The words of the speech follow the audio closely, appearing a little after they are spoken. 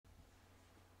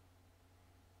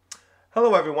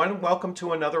Hello everyone, welcome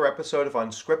to another episode of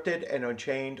Unscripted and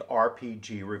Unchained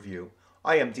RPG Review.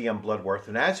 I am DM Bloodworth,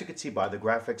 and as you can see by the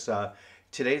graphics,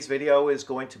 today's video is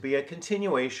going to be a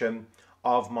continuation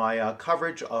of my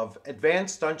coverage of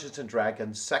Advanced Dungeons &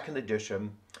 Dragons 2nd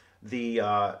Edition,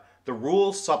 the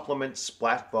Rules Supplement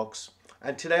Splat Books,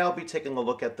 and today I'll be taking a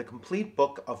look at the complete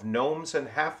book of Gnomes and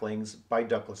Halflings by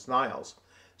Douglas Niles.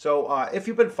 So if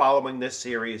you've been following this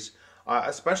series,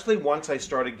 especially once I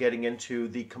started getting into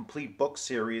the complete book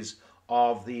series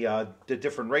of the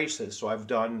different races. So I've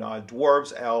done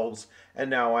dwarves, elves, and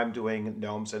now I'm doing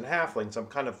gnomes and halflings. I'm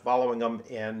kind of following them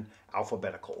in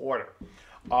alphabetical order.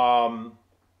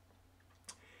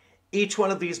 Each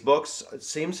one of these books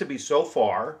seems to be so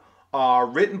far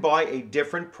written by a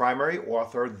different primary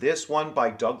author. This one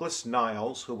by Douglas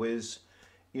Niles, who is,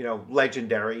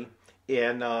 legendary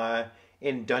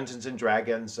in Dungeons and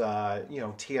Dragons,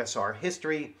 TSR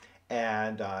history,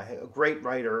 and a great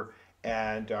writer,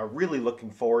 and really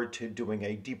looking forward to doing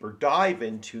a deeper dive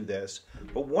into this.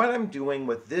 But what I'm doing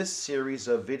with this series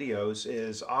of videos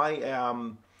is I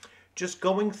am just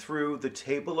going through the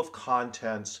table of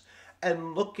contents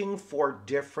and looking for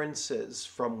differences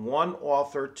from one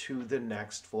author to the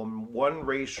next, from one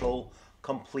racial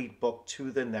complete book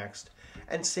to the next,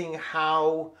 and seeing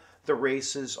how the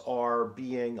races are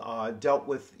being dealt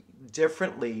with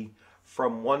differently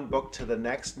from one book to the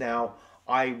next. Now,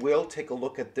 I will take a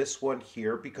look at this one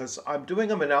here because I'm doing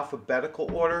them in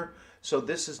alphabetical order, so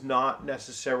this is not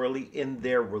necessarily in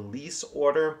their release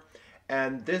order.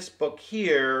 And this book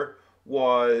here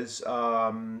was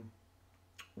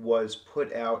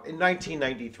put out in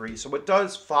 1993, so it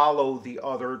does follow the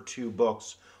other two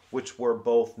books, which were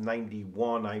both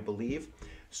 91, I believe.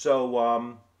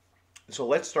 So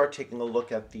let's start taking a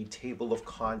look at the table of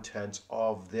contents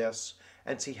of this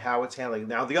and see how it's handling.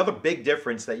 Now, the other big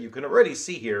difference that you can already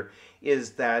see here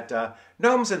is that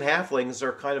gnomes and halflings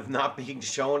are kind of not being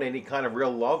shown any kind of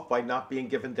real love by not being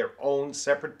given their own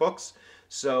separate books.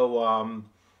 So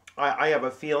I have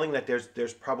a feeling that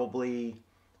there's probably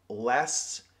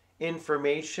less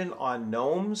information on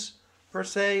gnomes per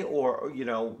se, or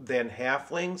than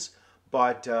halflings.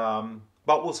 But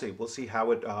we'll see. We'll see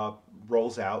how it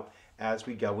rolls out as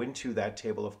we go into that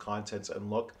table of contents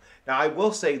and look. Now, I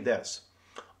will say this.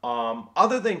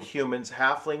 Other than humans,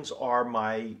 halflings are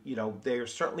they're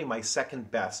certainly my second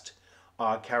best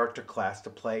character class to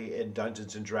play in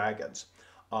Dungeons & Dragons.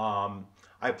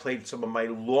 I played some of my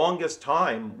longest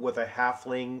time with a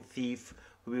halfling thief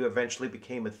who eventually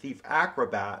became a thief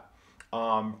acrobat,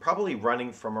 probably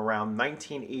running from around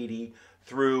 1980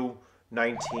 through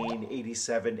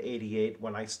 1987, 88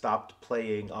 when I stopped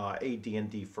playing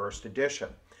AD&D First Edition.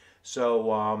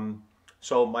 So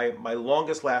my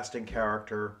longest lasting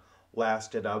character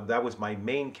lasted. That was my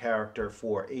main character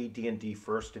for AD&D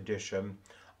First Edition.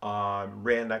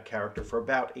 Ran that character for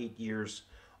about 8 years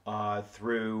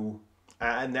through,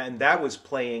 and then that was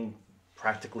playing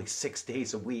practically 6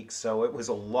 days a week. So it was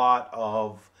a lot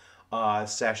of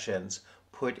sessions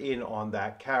put in on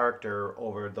that character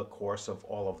over the course of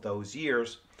all of those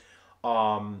years.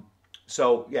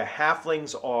 So yeah,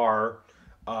 halflings are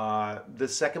the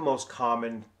second most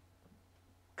common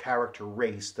character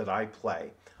race that I play.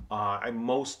 I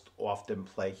most often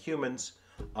play humans,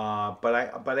 but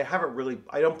I haven't really,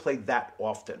 I don't play that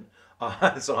often.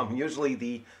 So I'm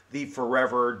usually the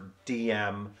forever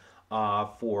DM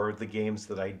for the games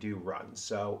that I do run.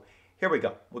 So here we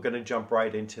go. We're going to jump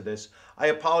right into this. I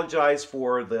apologize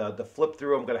for the flip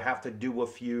through. I'm going to have to do a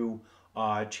few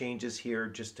changes here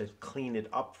just to clean it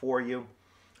up for you.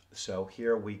 So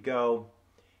here we go.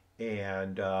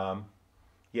 And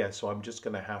yeah, so I'm just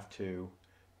going to have to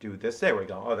do this. There we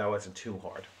go. Oh, that wasn't too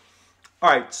hard. All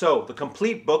right, so the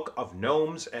complete book of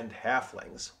Gnomes and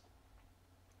Halflings.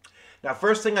 Now,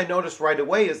 first thing I noticed right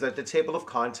away is that the table of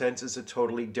contents is a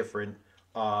totally different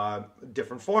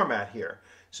format here.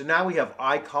 So now we have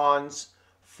icons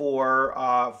for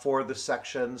the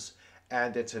sections,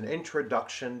 and it's an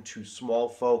introduction to small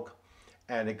folk,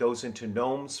 and it goes into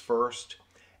gnomes first,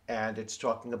 and it's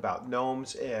talking about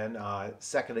gnomes in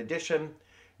 2nd edition,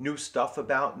 new stuff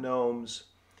about gnomes.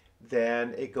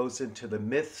 Then it goes into the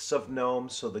myths of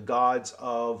gnomes, so the gods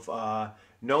of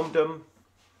gnomedom,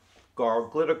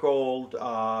 Garl Glittergold,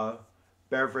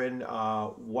 Bevrin,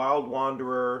 Wild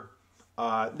Wanderer.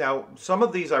 Now, some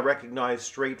of these I recognize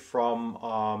straight from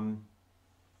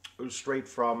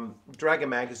Dragon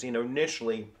Magazine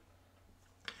initially,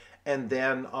 and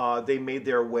then they made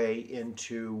their way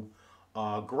into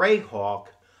Greyhawk.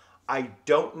 I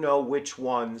don't know which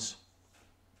ones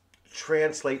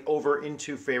translate over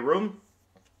into Faerun,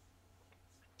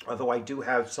 Although I do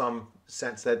have some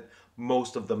sense that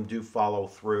most of them do follow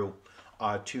through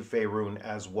to Faerun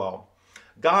as well.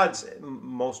 Gods,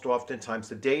 most oftentimes,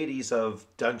 the deities of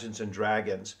Dungeons and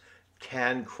Dragons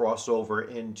can cross over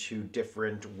into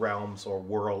different realms or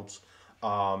worlds,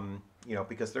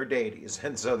 because they're deities,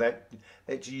 and so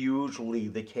that's usually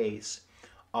the case.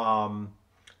 Um,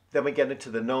 then we get into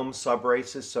the gnome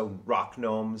subraces, so rock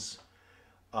gnomes.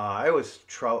 I always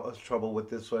trouble with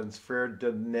this one. Sphere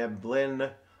de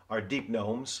Neblin are deep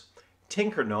gnomes.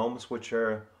 Tinker gnomes, which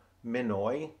are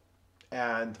Minoi,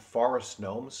 and forest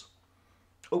gnomes.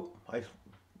 Oh,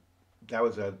 that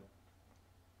was a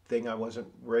thing I wasn't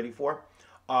ready for.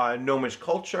 Gnomish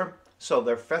culture. So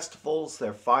their festivals,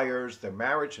 their fires, their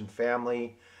marriage and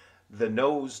family, the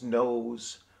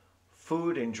knows,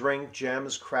 food and drink,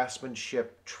 gems,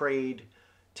 craftsmanship, trade,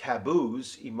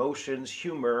 taboos, emotions,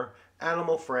 humor,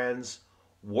 animal friends,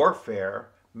 warfare,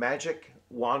 magic,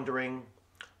 wandering,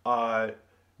 uh,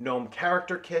 gnome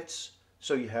character kits.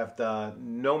 So you have the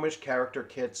gnomish character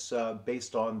kits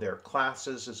based on their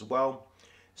classes as well.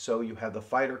 So you have the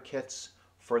fighter kits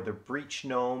for the breach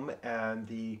gnome and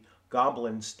the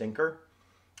goblin stinker.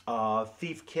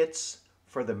 Thief kits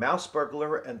for the mouse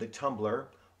burglar and the tumbler.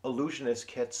 Illusionist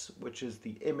kits, which is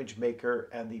the image maker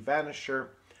and the vanisher.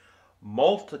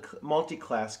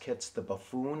 Multi-class kits, the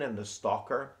buffoon and the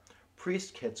stalker.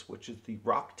 Priest kits, which is the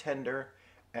rock tender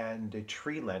and the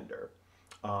tree lender.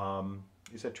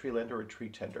 Is that tree lender or tree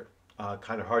tender?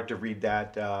 Kind of hard to read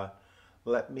that.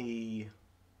 Let me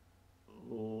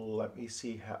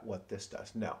see what this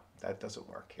does. No, that doesn't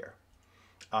work here.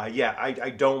 Yeah,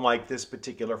 I don't like this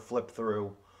particular flip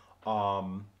through,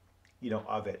 of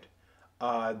it.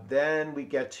 Then we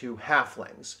get to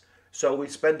halflings. So we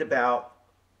spend about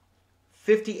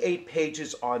 58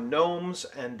 pages on gnomes,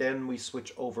 and then we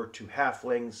switch over to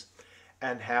halflings,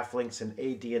 and halflings in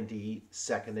AD&D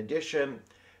 2nd edition.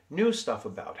 New stuff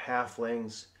about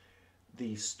halflings,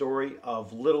 the story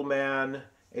of Little Man,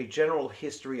 a general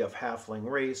history of halfling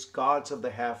race, gods of the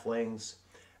halflings,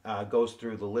 goes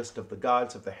through the list of the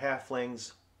gods of the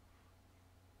halflings.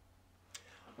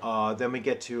 Then we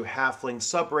get to halfling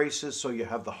subraces, so you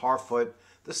have the Harfoot,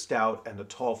 the Stout, and the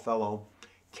Tall Fellow.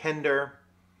 Kender,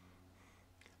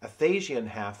 Athasian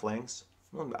halflings,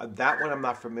 that one I'm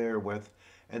not familiar with,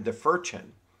 and the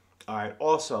Furchin, all right,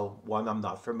 also one I'm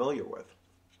not familiar with.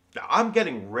 Now, I'm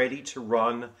getting ready to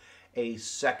run a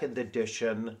 2nd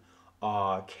edition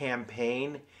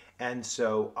campaign, and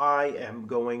so I am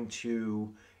going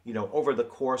to, over the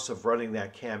course of running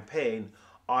that campaign,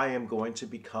 I am going to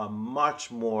become much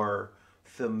more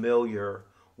familiar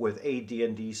with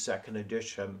AD&D 2nd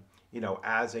edition,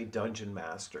 as a dungeon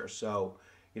master. So,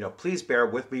 please bear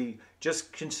with me.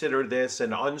 Just consider this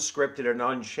an unscripted and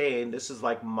unchained. This is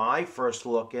like my first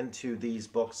look into these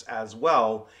books as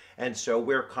well. And so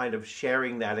we're kind of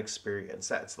sharing that experience.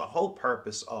 That's the whole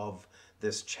purpose of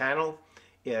this channel,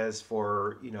 is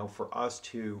for us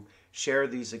to share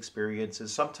these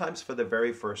experiences, sometimes for the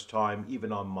very first time,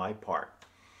 even on my part.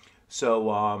 So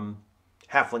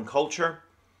halfling culture.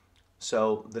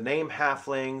 So the name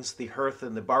halflings, the hearth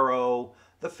and the burrow,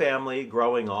 the family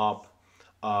growing up,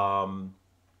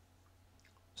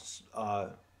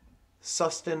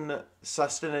 sustenance,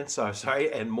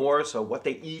 and more. So what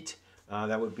they eat,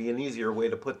 that would be an easier way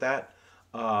to put that.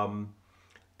 The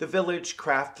village,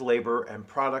 craft, labor, and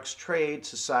products trade,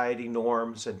 society,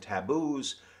 norms, and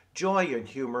taboos, joy and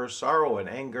humor, sorrow and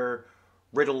anger,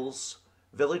 riddles,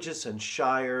 villages and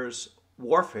shires,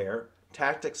 warfare,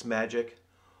 tactics, magic,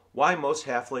 why most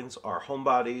halflings are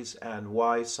homebodies, and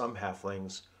why some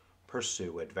halflings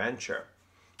pursue adventure.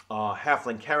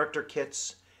 Halfling character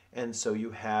kits, and so you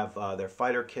have their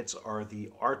fighter kits are the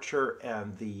archer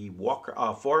and the walker,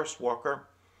 forest walker.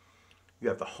 You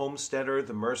have the homesteader,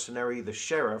 the mercenary, the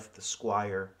sheriff, the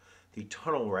squire, the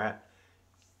tunnel rat.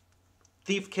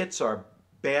 Thief kits are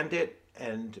bandit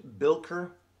and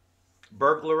bilker,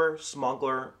 burglar,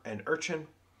 smuggler, and urchin.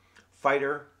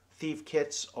 Fighter, thief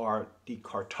kits are the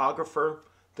cartographer,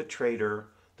 the trader,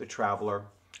 the traveler.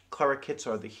 Cleric kits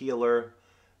are the healer,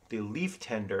 the leaf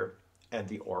tender, and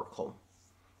the oracle.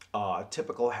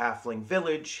 Typical halfling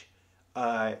village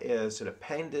is an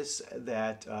appendix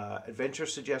that adventure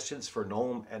suggestions for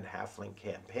gnome and halfling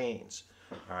campaigns.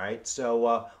 All right,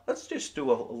 so let's just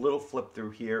do a little flip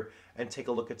through here and take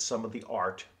a look at some of the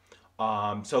art.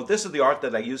 So this is the art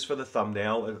that I used for the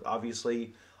thumbnail.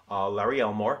 Obviously, Larry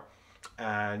Elmore,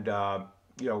 and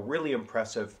really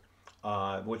impressive.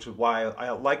 Which is why I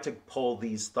like to pull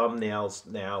these thumbnails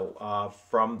now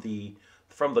from the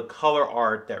color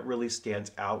art that really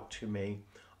stands out to me.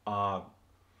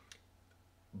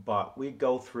 But we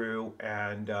go through,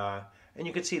 and And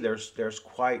you can see there's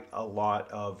quite a lot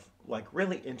of like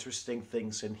really interesting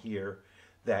things in here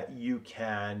that you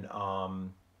can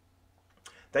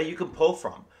pull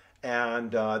from.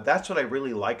 And that's what I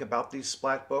really like about these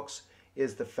splat books,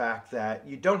 is the fact that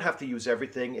you don't have to use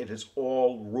everything. It is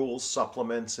all rules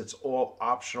supplements. It's all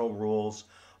optional rules.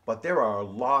 But there are a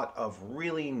lot of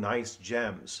really nice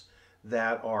gems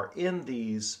that are in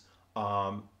these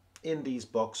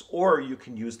books, or you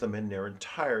can use them in their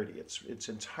entirety. It's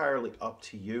entirely up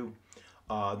to you.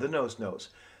 The nose.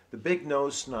 The big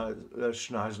nose schnozola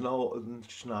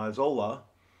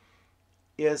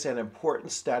is an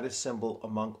important status symbol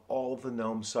among all the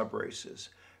gnome subraces.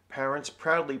 Parents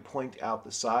proudly point out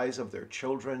the size of their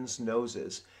children's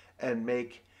noses and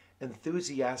make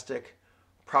enthusiastic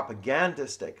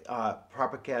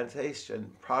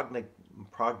prognostication,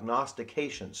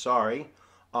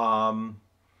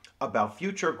 about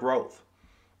future growth.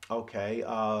 Okay,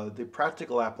 the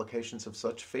practical applications of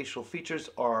such facial features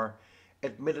are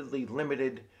admittedly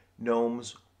limited.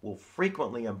 Gnomes will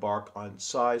frequently embark on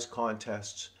size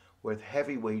contests with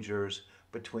heavy wagers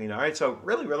between. All right, so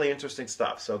really interesting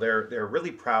stuff. So they're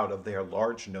really proud of their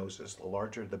large noses. The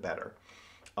larger, the better.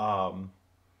 And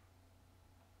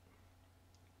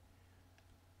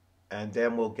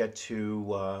then we'll get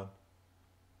to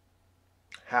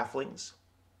halflings.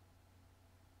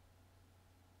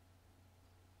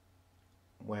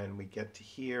 When we get to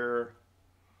here,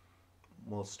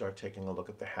 we'll start taking a look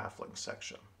at the halfling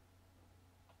section.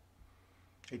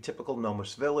 A typical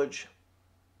gnomish village,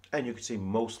 and you can see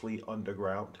mostly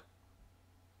underground.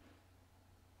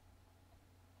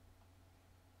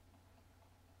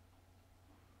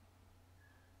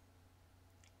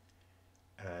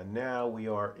 And now we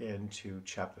are into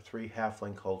chapter 3,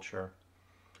 halfling culture.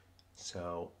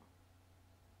 So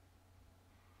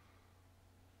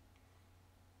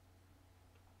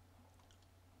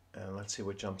and let's see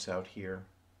what jumps out here.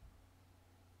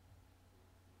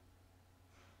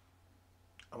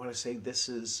 I want to say this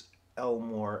is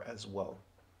Elmore as well.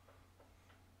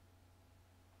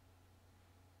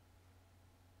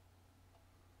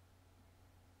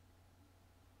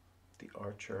 The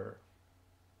archer.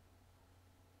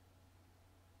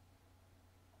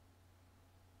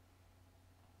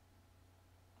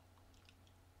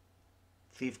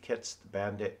 Thief Kits, the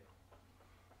bandit.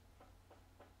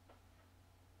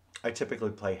 I typically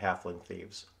play halfling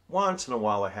thieves. Once in a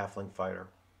while, a halfling fighter.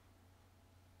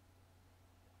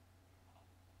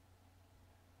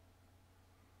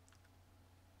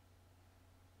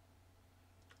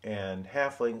 And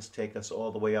halflings take us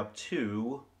all the way up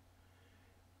to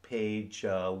page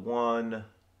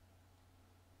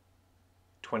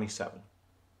 127.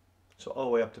 So all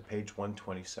the way up to page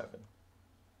 127.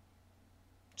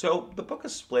 So the book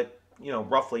is split,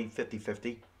 roughly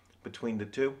 50-50 between the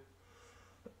two.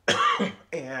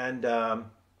 And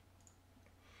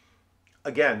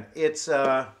again, it's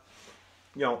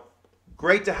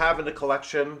great to have in the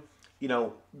collection. The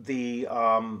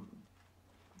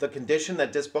condition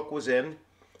that this book was in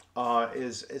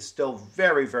is still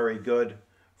very good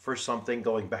for something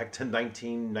going back to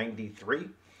 1993.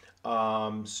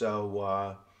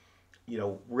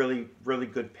 Really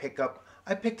good pickup.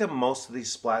 I picked up most of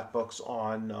these splat books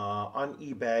on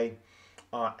eBay,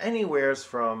 anywheres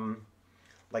from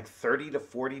like $30 to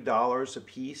 $40 a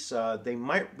piece. They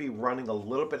might be running a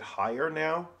little bit higher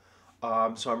now.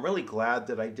 So I'm really glad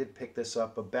that I did pick this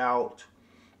up about,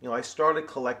 I started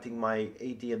collecting my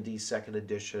AD&D second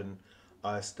edition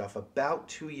stuff about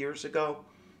 2 years ago.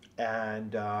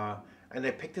 And I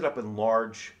picked it up in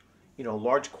large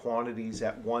quantities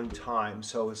at one time.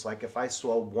 So it's like if I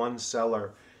saw one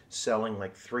seller selling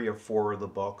like 3 or 4 of the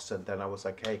books, and then I was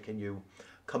like, hey, can you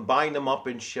combine them up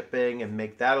in shipping and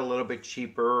make that a little bit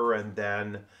cheaper? And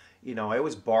then, I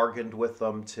always bargained with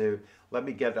them to let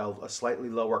me get a slightly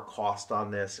lower cost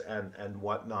on this and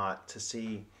whatnot, to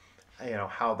see,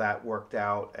 how that worked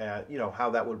out, how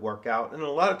that would work out. And a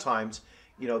lot of times,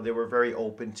 they were very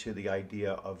open to the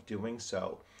idea of doing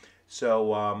so.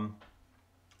 So,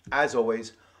 as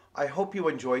always, I hope you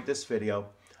enjoyed this video.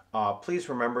 Please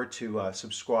remember to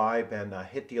subscribe and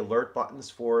hit the alert buttons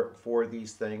for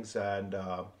these things, and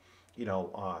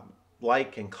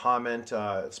like and comment,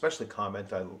 especially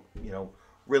comment. I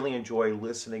really enjoy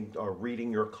listening or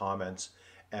reading your comments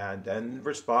and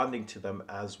responding to them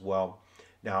as well.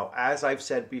 Now, as I've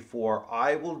said before,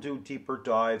 I will do deeper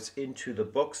dives into the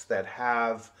books that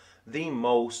have the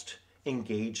most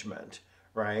engagement,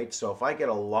 right? So if I get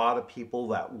a lot of people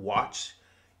that watch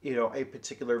a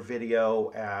particular video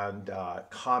and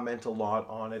comment a lot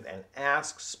on it and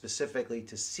ask specifically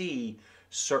to see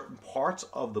certain parts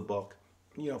of the book,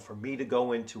 for me to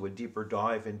go into a deeper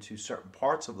dive into certain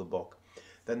parts of the book,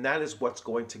 then that is what's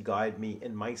going to guide me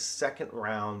in my second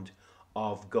round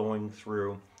of going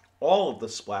through all of the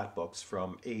splat books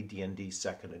from AD&D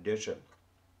second edition.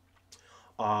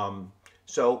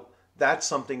 So that's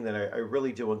something that I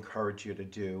really do encourage you to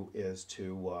do, is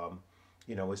to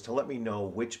let me know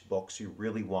which books you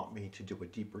really want me to do a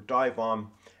deeper dive on,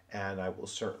 and I will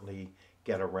certainly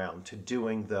get around to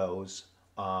doing those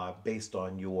based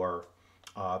on your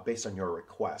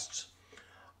requests.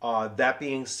 That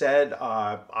being said,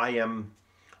 I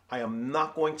am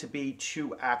not going to be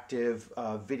too active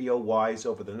video-wise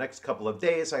over the next couple of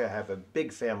days. I have a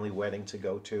big family wedding to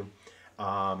go to.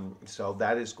 So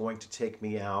that is going to take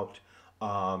me out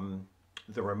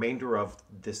the remainder of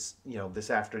this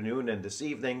afternoon and this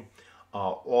evening,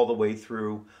 all the way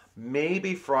through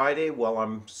maybe Friday while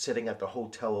I'm sitting at the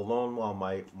hotel alone while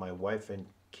my wife and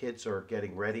kids are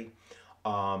getting ready.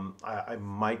 I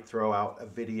might throw out a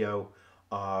video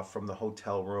from the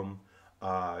hotel room,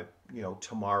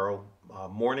 tomorrow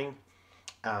morning,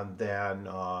 and then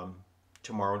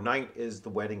tomorrow night is the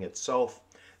wedding itself.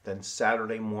 Then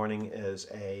Saturday morning is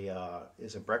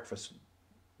a breakfast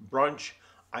brunch.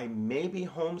 I may be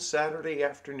home Saturday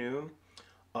afternoon,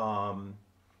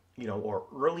 or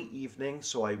early evening,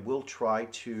 so I will try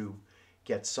to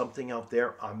get something out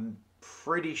there. I'm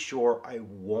pretty sure I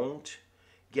won't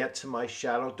get to my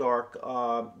Shadow Dark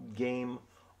game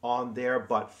on there,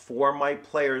 but for my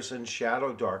players in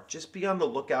Shadow Dark, just be on the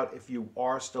lookout if you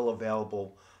are still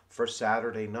available for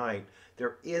Saturday night.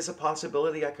 There is a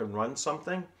possibility I can run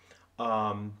something,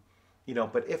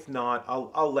 but if not,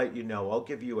 I'll let you know. I'll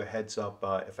give you a heads up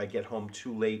if I get home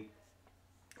too late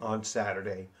on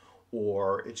Saturday,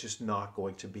 or it's just not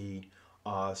going to be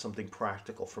something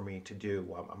practical for me to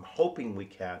do. I'm hoping we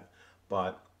can,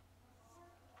 but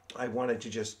I wanted to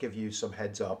just give you some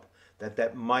heads up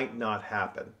that might not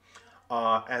happen.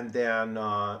 And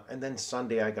then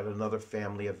Sunday I got another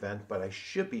family event, but I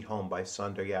should be home by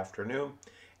Sunday afternoon,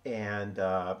 and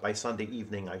by Sunday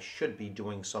evening I should be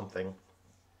doing something,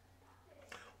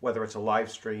 whether it's a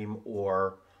live stream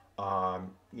or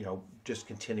just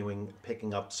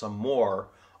picking up some more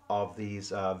of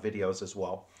these videos as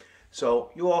well.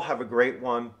 So you all have a great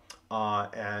one,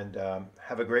 and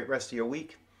have a great rest of your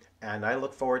week. And I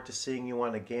look forward to seeing you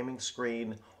on a gaming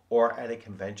screen or at a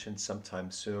convention sometime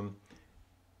soon.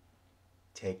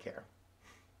 Take care.